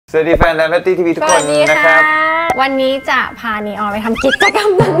สวัสดีแฟนแดนแพททีวีทุกคนนะครับวันนี้จะพานีออนไปทำกิจกรรม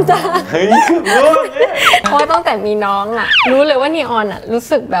ต่างๆเพราะตั้งแต่มีน้องอ่ะรู้เลยว่านีออนอ่ะรู้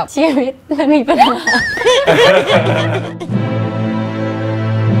สึกแบบชีวิตมันมีปัญหา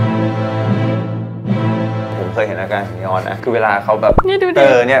เคยเห็นอาการของนีออนนะคือเวลาเขาแบบเนี่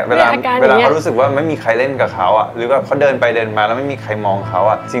ยเวลาเขารู้สึกว่าไม่มีใครเล่นกับเขาอ่ะหรือแบบเขาเดินไปเดินมาแล้วไม่มีใครมองเขา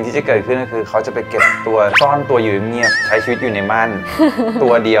อ่ะสิ่งที่จะเกิดขึ้นก็คือเขาจะไปเก็บตัวซ่อนตัวอยู่เงียบใช้ชีวิตอยู่ในม่านตั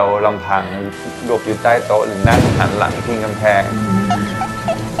วเดียวลำพังหลบอยู่ใต้โต๊ะหรือนั่งหันหลังพิงกำแพง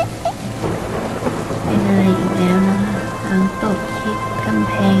เป็นอะไรอีกแล้วนะหลังตกชิดกำแ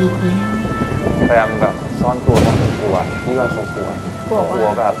พงอีกแล้วพยายามแบบซ่อนตัวเพราะกลัวนี่ว่าเขากลัว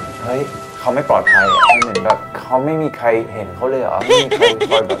แบบเฮ้ยเขาไม่ปลอดภัยเหมือนแบบเขาไม่มีใครเห็นเขาเลยเหรอไม่มีใคร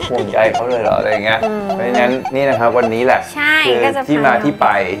คอยแบบห่วงใยเขาเลยเหรออะไรเงี้ยเพราะฉะนั้นนี่นะครับวันนี้แหละคือที่มาที่ไป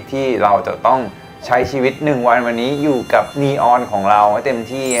ที่เราจะต้องใช้ชีวิต1 วันวันนี้อยู่กับนีออนของเราให้เต็ม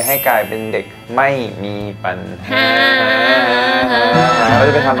ที่ให้กลายเป็นเด็กไม่มีปัญหาเราจ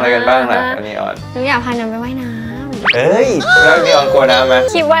ะไปทำอะไรกันบ้างล่ะนีออนหนูอยากพาน้องไปว่ายน้ำเอ้ยแล้วนีออนกลัวน้ำไหม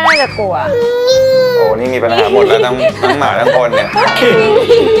คิดว่าน่าจะกลัวโอ้นี่มีปัญหาหมดแล้วทั้งหมาทั้งคนเนี่ย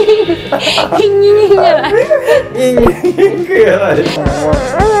ยิงอะไรยิงคืออะไร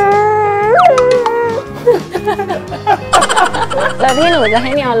แล้วที่หนูจะใ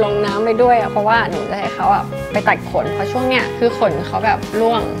ห้นีออนลงน้ำไปด้วยอ่ะเพราะว่าหนูจะให้เขาอ่ะไปตัดขนเพราะช่วงเนี้ยคือขนเขาแบบ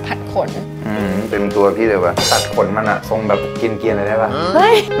ร่วงผัดขนเต็มตัวพี่เลยว่ะตัดขนมันอะทรงแบบเกรียนๆเลยได้ป่ะเ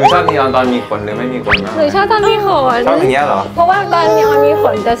ฮ้ยหนูชอบนีออนตอนมีขนหรือไม่มีขนหนูชอบตอนมีขนชอบอย่างเงี้ยเหรอเพราะว่าตอนนีออนมีข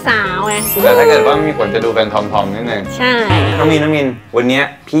นจะสาวไงแต่ถ้าเกิดว่ามีขนจะดูเป็นทอมๆนิดนึงใช่น้องมินวันนี้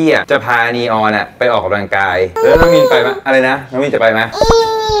พี่อะจะพานีออนอะไปออกกำลังกายแล้วน้องมินไปไหมอะไรนะน้องมินจะไปไหม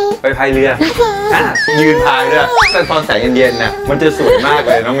ไปพายเรือยืนพายด้วยแต่ตอนแสงเย็นๆน่ะมันจะสวยมาก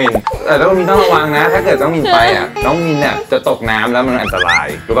เลยน้องมินแต่น้องมินต้องระวังนะถ้าเกิดน้องมินไปอ่ะน้องมินเนี่ยจะตกน้ำแล้วมันอันตราย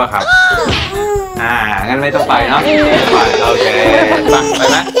รู้ป่ะครับงั้นไม่ต้องไปเนาะไปโอเคไป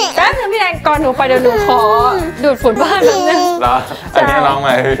ไหมแป๊บนึงพี่แดงก่อนหนูไปเดี๋ยวหนูขอดูดฝุ่นบ้านนิดนึงเหรออันนี้ลองให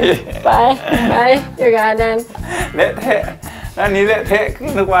ม่พี่ไปอยู่กันแดนเละเทะอันนี้เละเทะขึ้น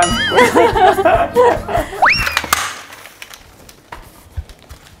ทุกวัน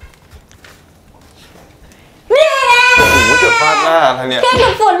จะฟาดหน้าอะไรเนี่ยเครื่องดู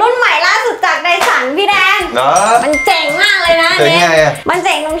ดฝุ่นรุ่นใหม่ล่าสุดจากไดสันพี่แดนมันเจ๋งมากเลยนะเนี่ยมันเ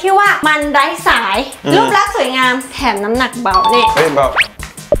จ๋งตรงที่ว่ามันไร้สายรูปลักษณ์สวยงามแถมน้ำหนักเบาเนี่ยเบา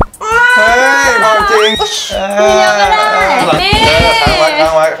เฮ้ยเบาจริงมีเยอะก็ได้นี่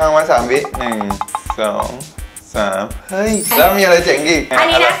ค้างไว้3 วิ1 2 3เฮ้ยแล้วมีอะไรเจ๋งอีกอัน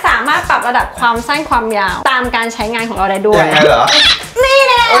นี้นะสามารถปรับระดับความสั้นความยาวตามการใช้งานของเราได้ด้วยยังไงเหรอนี่แ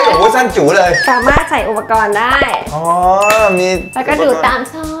หละโอ้โหสั้นจู๋เลยสามารถใส่อุปกรณ์ได้มีแล้วก็ดูตาม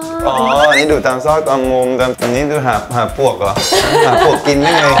ซอกอันนี้ดูตามซอกตามมุมอันนี้ดูหาพวกเหรอหาพวกกินไ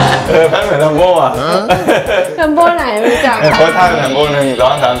ด้ไงแม่เหมือนลัมโบ้อะลัมโบ้ไหนไม่จับโค้ชท่าลัมโบ้1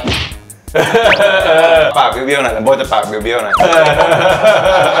 2 3ปากเบี้ยวๆหน่อยลัมโบ้จะปากเบี้ยวๆหน่อย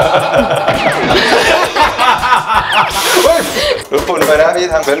รู้ฝุ่นไปนะพี่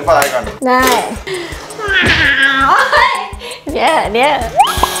ทำเฟรนช์ฟรายก่อนได้เนี่ย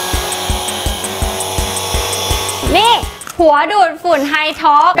นี่หัวดูดฝุ่นไฮ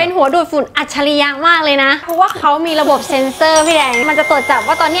ท็อปเป็นหัวดูดฝุ่นอัจฉริยะมากเลยนะเพราะว่าเขามีระบบเซ็นเซอร์พี่แดงมันจะตรวจจับ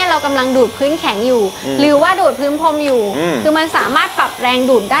ว่าตอนนี้เรากำลังดูดพื้นแข็งอยู่หรือว่าดูดพื้นพรมอยู่คือมันสามารถปรับแรง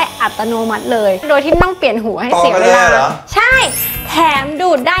ดูดได้อัตโนมัติเลยโดยที่ไม่ต้องเปลี่ยนหัวให้เสียเวลาใช่แถม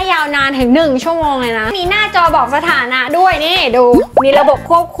ดูดได้ยาวนานถึง1 ชั่วโมงเลยนะมีหน้าจอบอกสถานะด้วยนี่ดูมีระบบ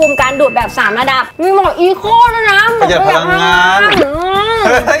ควบคุมการดูดแบบ3 ระดับมีโหมดอีโคด้วยนะประหยัดพลังงาน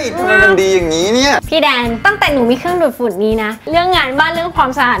เฮ้ยทำไมมันดีอย่างนี้เนี่ยพี่แดนตั้งแต่หนูมีเครื่องดูดฝุ่นนี้นะเรื่องงานบ้านเรื่องความ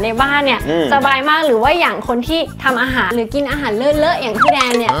สะอาดในบ้านเนี่ยสบายมากหรือว่าอย่างคนที่ทำอาหารหรือกินอาหารเลอะๆอย่างพี่แด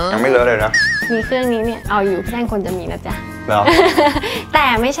นเนี่ยยังไม่เลอะเลยนะมีเครื่องนี้เนี่ยเอาอยู่พี่แดนควรจะมีนะจ๊ะแต่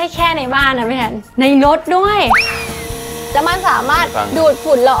ไม่ใช่แค่ในบ้านนะพี่แดนในรถด้วยแล้วมันสามารถดูด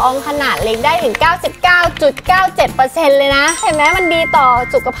ฝุ่นละอองขนาดเล็กได้ถึง 99.97% เลยนะเห็นไหมมันดีต่อ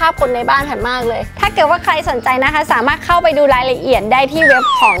สุขภาพคนในบ้านแผ่นมากเลยถ้าเกิดว่าใครสนใจนะคะสามารถเข้าไปดูรายละเอียดได้ที่เว็บ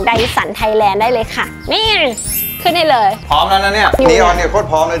ของไดสันไทยแลนด์ได้เลยค่ะนี่ขึ้นได้เลยพร้อมแล้วนะเนี่ยนีออนเนี่ยโคตร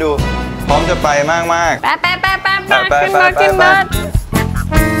พร้อมเลยดูพร้อมจะไปมากแป๊บขึ้นมา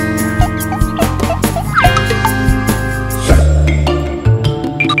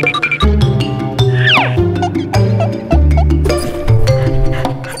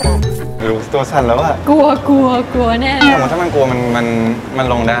ตัวสั่นแล้วอะกลัวแน่ถ้ามันกลัวมัน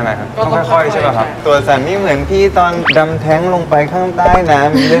ลงได้ไหมครับต้องค่อยๆใช่ป่ะครับตัวสั่นนี่เหมือนพี่ตอนดำแท้งลงไปข้างใต้น้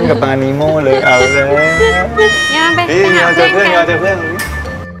ำเล่นกับปลานีโม่เลยเอาเลยพี่เราเจอเพื่อน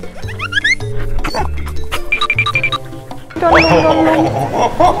โดนลุม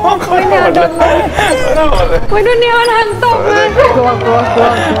โอ้ยเนี่ยโดนลุมโอ้ยดูเนี่ยมันทำตกเลยกลั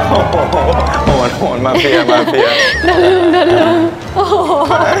วโหนมาเฟียโดนลุมโอ้โห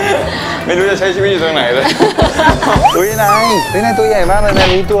ไม่รู้จะใช้ชีวิตอยู่ตรงไหนเลยอุ้ยนายตัวใหญ่มากเลยนะ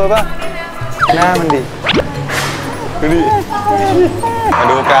รู้ตัวป่ะหน้ามันดิดูดิมา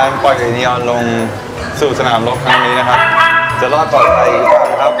ดูการปล่อยนีออนลงสู่สนามรบครั้งนี้นะครับจะรอดปลอดภัยหรือเปล่า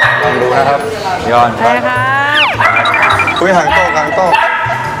นะครับลองดูนะครับนีออนไปครับอุ้ยหางโต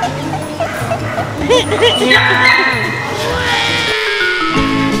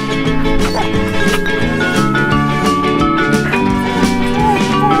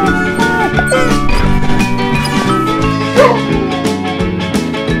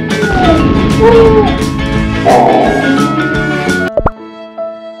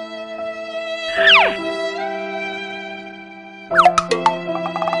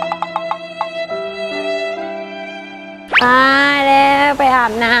ไปอา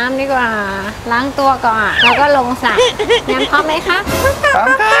บน้ำดีกว่าล้างตัวก่อนแล้วก็ลงสระน้ำพร้อมไหมคะพร้อม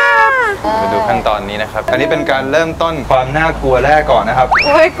ครับมาดูขั้นตอนนี้นะครับอันนี้เป็นการเริ่มต้นความน่ากลัวแรกก่อนนะครับโ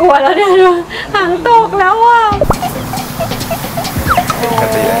อ้ยกลัวแล้วเนี่ยหางตกแล้วว่ะ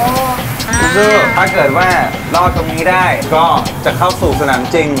ถ้าเกิดว่ารอดตรงนี้ได้ก็จะเข้าสู่สนาม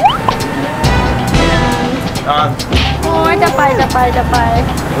จริงโอ้ยจะไป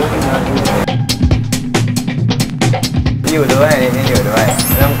อยู่ด้วยนี่อยู่ด้วยไ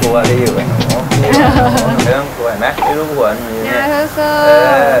ม่ต้องกลัวที่อยู่ไอ้หนูไม่ต้องกลัวนะไม่รู้หัวหนูเนี่ย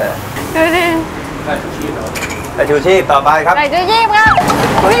ดูดิใส่ชูชีพต่อไปครับใส่ชูชีพครับ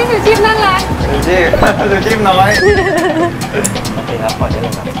อุ้ยชูชีพนั่นแหละชูชีพน้อยโอเคครับปล่อยได้เล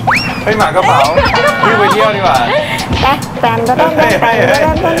ยครับเฮ้ยหมากระเป๋าพี่ไปเที่ยวดีกว่าแตน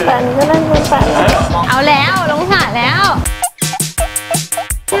เอาแล้วลงสระแล้ว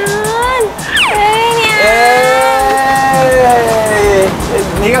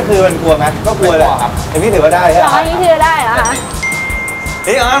นี่ก็คือมันกลัวไหมก็กลัวแหละครับแต่พี่ถือว่าได้ใช่ไหมนี่ถือได้เหรอคะเ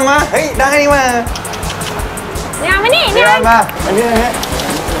ฮ้ยอ่านมาเฮ้ยได้นี่มาเนี่ยมานี่อ่านมาอันนี้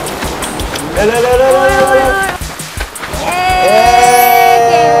เร็วเก่งมาก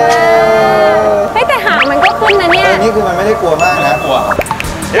เฮ้ยแต่หางมันก็ขึ้นนะเนี่ยนี่คือมันไม่ได้กลัวมากนะกลัว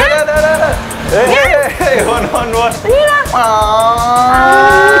เฮ้ยวนนี่นะอ๋อ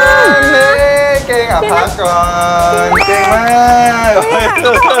เก่งอ่ะพักก่อนเก่งมาก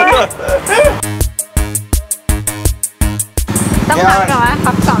ต้องพัก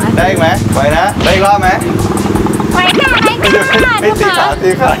ก่อนได้ไหมไหวนะได้อีกรอบไหมไหว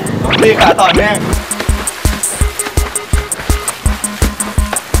ค่ะตีขาต่อเนื่อง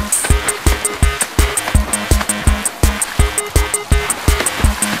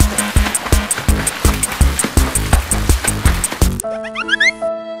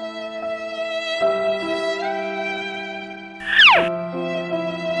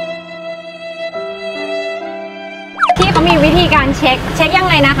มีวิธีการเช็คยัง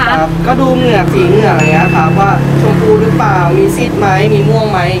ไงนะคะก็ดูเหงือกสีเหงือกอะไรเงี้ยครับว่าชมพูหรือเปล่ามีซีดไหมมีม่วง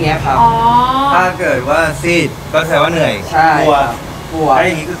ไหมอย่างเงี้ยครับถ้าเกิดว่าซีดก็แสดงว่าเหนื่อยใช่กลัวไอ้อ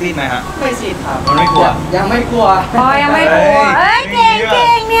ย่างนี้ก็ซีดไหมฮะไม่ซีดครับมันไม่กลัวยังไม่กลัวยังไม่กลัวเก่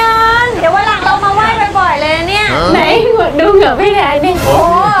งเนี่ยเดี๋ยววันหลังเรามาไหว้บ่อยๆเลยเนี่ยไหนดูเหงือกพี่แดนดิ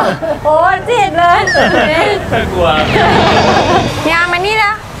โอ้จีดเลยไม่กลัวยามันนี่ล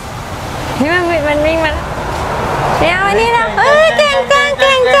ะนี่มันวิ่งมาเนี่ยวันนี้นะเก่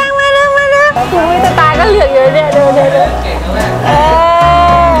งจังมาแล้วอุ้ยตาก็เหลือกเยอะเนี่ยเดิน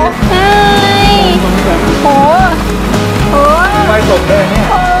โอ้ไปจบเลยเนี่ย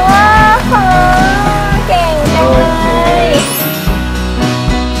เก่งจังเลย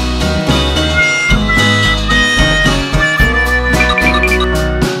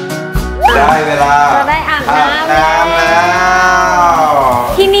ได้เวลาจะได้อาบน้ำแล้ว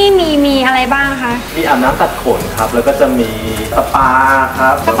ที่นี่มีอะไรบ้างคะมีอาบน้ำตัดขนครับแล้วก็จะมีสปาค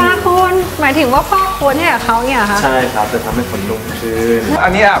รับสปาโคนหมายถึงว่าพ่อโคนให้กับเขาเนี่ยค่ะใช่ครับจะทำให้ขนนุ่มขึ้นอั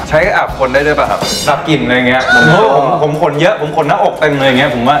นนี้ใช้อาบขนได้ด้วยป่ะครับดับกลิ่นอะไรเงี้ยผมขนเยอะผมขนหน้าอกเต็มเลยเงี้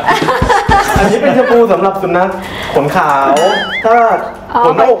ยผมว่าอันนี้เป็นแชมพูสำหรับสุนัขขนขาวถ้าข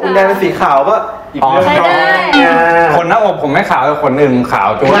นหน้าอกคุณแดงเป็นสีขาวก็อีกเรื่องนึงขนหน้าอกผมไม่ขาวแต่ขนอื่นขาว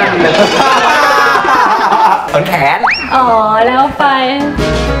จุ๊บขนแขนแล้วไป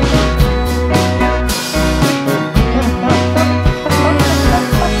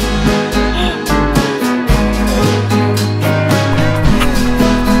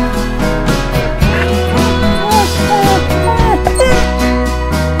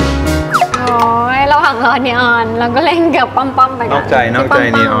รอนีออนเราก็เล่นเกือบปั๊มไปนอกใจ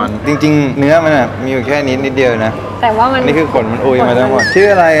นีออนจริงๆเนื้อมันมีอยู่แค่นิดเดียวนะแต่ว่ามันนี่คือขนมันอุยมาทั้งหมดชื่อ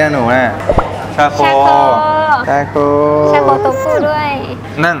อะไรอะหนูชาโค ชาโค ชาโคโตฟูด้วย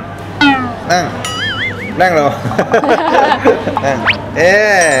นั่งลงนั่ง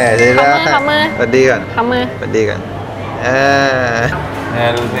ดีแล้ว ขอมือ สวัสดีก่อน ขอมือ สวัสดีก่อน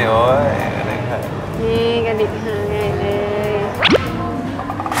ดูสิโอ้ยนี่กระดิกหางใหญ่เลย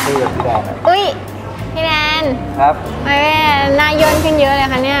พี่กับพี่แดน อุ้ยพี่แดน ครับ ไม่หน้าย่นขึ้นเยอะเลย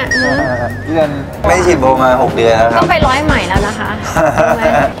ค่ะเนี่ย พี่แดนไม่ฉีดโบมา6 เดือนแล้วค ต้ รั อบ งไปร้อยใหม่แล้วนะคะ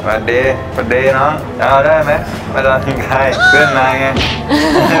วันเดย์น้องเอาได้ไหมมาลองกินไข่เพื่อนนายไง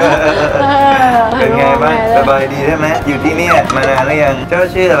เป็นไงบ้างสบายดีใช่ไหมอยู่ที่นี่มานานหรือยังเจ้า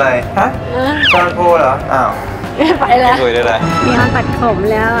ชื่ออะไรฮะชาโคเหรออ้าวไปแล้ว คุยได้เลย มีเขาตัดผม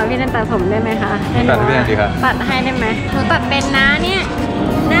แล้วพี่แดนตัดผมได้ไหมคะ ตัดให้พี่แดนดีครับ ตัดให้ได้ไหมหนูตัดเป็นนะเนี่ย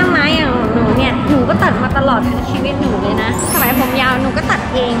หน้าไม้อย่างหนูเนี่ยหนูก็ตัดมาตลอดทั้งชีวิตหนูเลยนะสมัยผมยาวหนูก็ตัด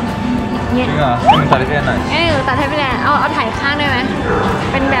เองเนี่ย จริงเหรอให้มันตัดให้พี่แดนหน่อยหนูตัดให้พี่แดนเอาถ่ายข้างได้ไหม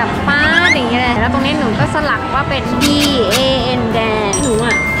เป็นแบบป้าอย่างเงี้ยเลยแล้วตรงนี้หนูก็สลักว่าเป็น DAN แดนหนู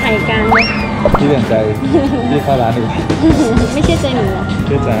อ่ะถ่ายกลางเลย พี่เปลี่ยนใจพี่เข้าร้านดีกว่า ไม่เชื่อใจหนูเหรอ เ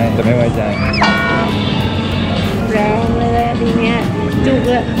ชื่อใจแต่ไม่ไว้ใจแรงเลยทีเนี้ยจุกเ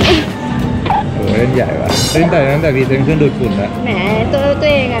ลย โอ้เล่นใหญ่ว่ะเล่นแต่ตั้งแต่พีเซนเครื่องดูดฝุ่นแล้วแหมตัว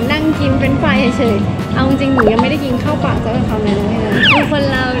เองอ่ะนั่งกินเป็นไฟเฉยเอาจริงหนูยังไม่ได้กินข้าวเปล่าจากเขาเลยนะดูคน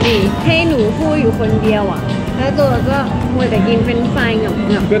เราดิให้หนูพูดอยู่คนเดียวอ่ะแล้วตัวก็มัวแต่กินเป็นไฟเงี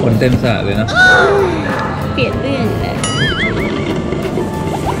ยบเพื่อนขนเต็มสระเลยนะเปลี่ยนเรื่องเลย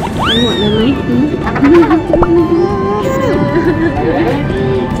มันหมดเลยไหม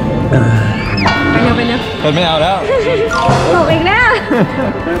ไปเนอะไม่เอาแล้วตกอีกแล้ว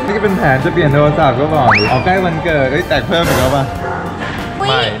นี่ก็เป็นแผนจะเปลี่ยนโทรศัพท์ก็บอกดิเอาใกล้วันเกิดแตกเพิ่มอีกแล้วป่ะใ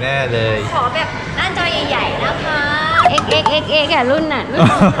หม่แน่เลยขอแบบหน้าจอใหญ่ๆนะคะ XXXX อ่ะรุ่นน่ะรุ่น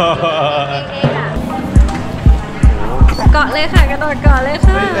XXX อ่ะเกาะเลยค่ะกระโดดเกาะเลย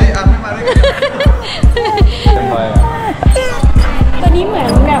ค่ะเฮ้ยอ่ะไม่มาได้ไงทำไมอ่ะตัวนี้เหมือน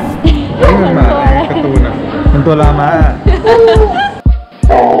แบบมันมาการ์ตูนอ่ะมันตัวลามะ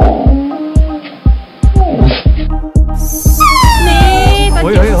เ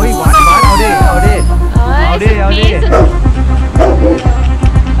ฮ้ยหวานเอาดิเนี่ยมาแล้วเนี่ย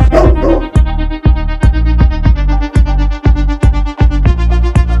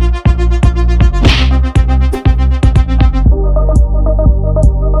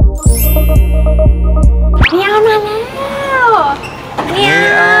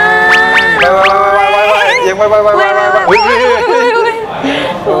ยังไป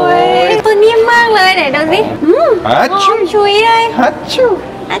โอ้ยตัวนิ่มมากเลยไหนดูสิหอมชุยเลยฮัชชู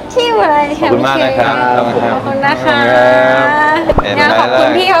เลยขอบคุณมากนะครับขอบคุณนะคะงั้นขอบคุณ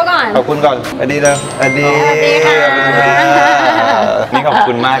พี่เขาก่อนขอบคุณก่อนสวัสดีเลยสวัสดีค่ะนี่ขอบ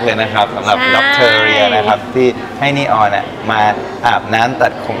คุณมากเลยนะครับสำหรับด็อกเตอร์เรียนะครับที่ให้นี่ออนอ่ะมาอาบน้ำตั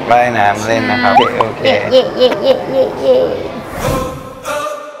ดขนใต้น้ำเล่นนะครับโอเค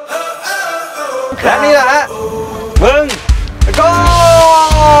และนี่แหละฮะมึงก็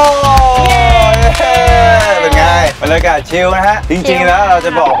เป็นไงบรรยากาศชิลนะฮะจริงๆแล้วเราจ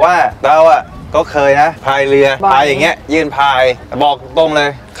ะบอกว่าเราอ่ะก็เคยนะพายเรือพายอย่างเงี้ยยืนพายบอกตรงเลย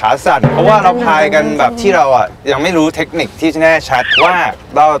ขาสั่นเพราะว่าเราพายกันแบบที่เราอ่ะยังไม่รู้เทคนิคที่แน่ชัดว่า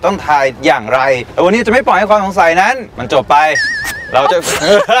เราต้องพายอย่างไรแต่วันนี้จะไม่ปล่อยให้ความสงสัยนั้นมันจบไปเราจะ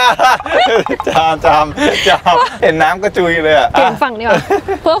จำเห็นน้ำกระจุยเลยอ่ะเปลี่ยนฝั่งดีกว่า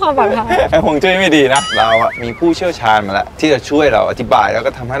เพื่อความปลอดภัยห่วงจุ้ยไม่ดีนะเราอ่ะมีผู้เชี่ยวชาญมาแล้วที่จะช่วยเราอธิบายแล้ว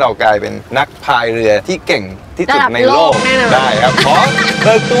ก็ทำให้เรากลายเป็นนักพายเรือที่เก่งที่สุดในโลกได้ครับขอเ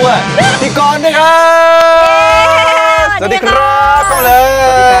ปิดตัวพี่กรณ์ด้วยครับสวัสดีครับก็เล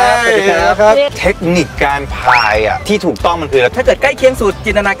ยครับเทคนิคการพายอ่ะที่ถูกต้องมันคือถ้าเกิดใกล้เคียงสุด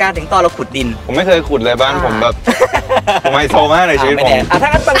จินตนาการถึงตอนเราขุดดินผมไม่เคยขุดเลยบ้านผมแบบผมไฮโซมากในชีวิตผมถ้า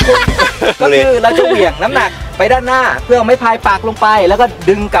งั้นบางคนก็คือเราจะเหวี่ยงน้ำหนักไปด้านหน้าเพื่อไม่พายปากลงไปแล้วก็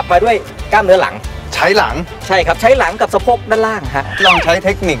ดึงกลับมาด้วยกล้ามเนื้อหลังใช้หลังใช่ครับใช้หลังกับสะโพกด้านล่างฮะลองใช้เท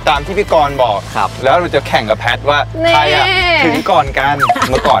คนิคตามที่พี่กรณ์บอกครับแล้วเราจะแข่งกับแพทว่าใครอ่ะถึงก่อนกัน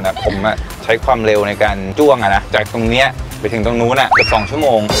เมื่อก่อนอ่ะผมอ่ะใช้ความเร็วในการจ้วงอะนะจากตรงเนี้ยไปถึงตรงนู้นอ่ะเกือบ2 ชั่วโม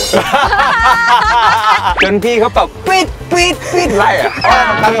งจนพี่เขาแบบปิดไล่อ่ะ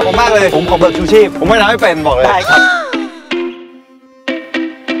สำคัญกับผมมากเลยผมขอเบิกชูชีพผมไม่ทำให้เป็นบอกเลยได้ครับ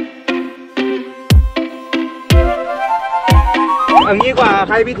อย่างนี้กว่าใ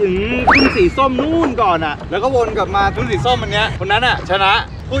ครไปถึงทุ่นสีส้มนู่นก่อนอ่ะแล้วก็วนกลับมาทุ่นสีส้มอันเนี้ยคนนั้นอ่ะชนะ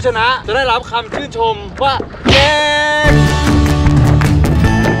ผู้ชนะจะได้รับคำชื่นชมว่าเย้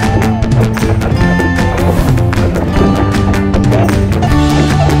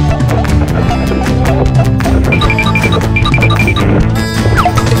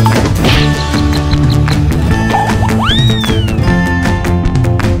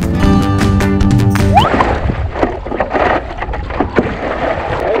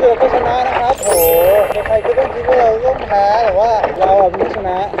ใครก็ต้องคิดว่าเราต้องแพ้แต่ว่าเราเป็นผู้ชน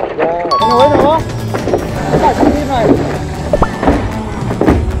ะยากหนูตัดที่หน่อย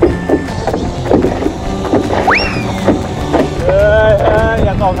อ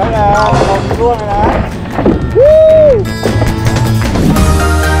ย่าตอบให้แล้วเราร่วงนะ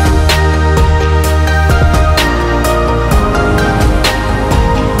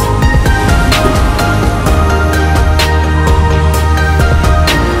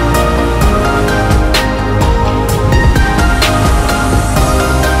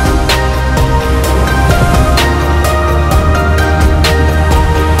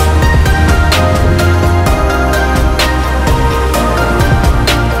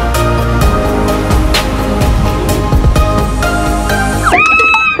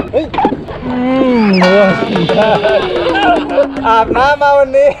อาบน้ำมาวัน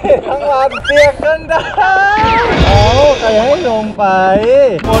นี้ทั้งวันเปียกจนได้เอาใครให้ลงไป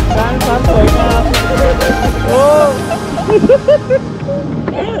หมดการความสวยงามโอ้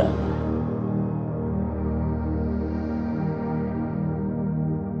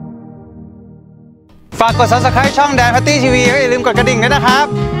ฝากกด subscribe ช่องแดนแพตตี้ทีวีอย่าลืมกดกระดิ่งด้วยนะครับ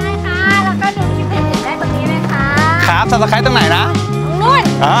ได้ค่ะแล้วก็ดูคลิปอื่นๆได้ตรงนี้เลยค่ะครับ subscribe ตรงไหนนะตรงนู้น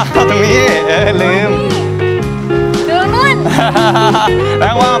ตรงนี้ลืมดูนู่นแล้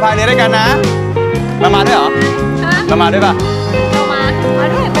วว่ามาพายเรือด้วยกันนะมาด้วยเหรอมาด้วยป่ะมา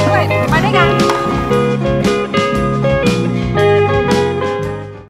ด้วยไปด้วยกัน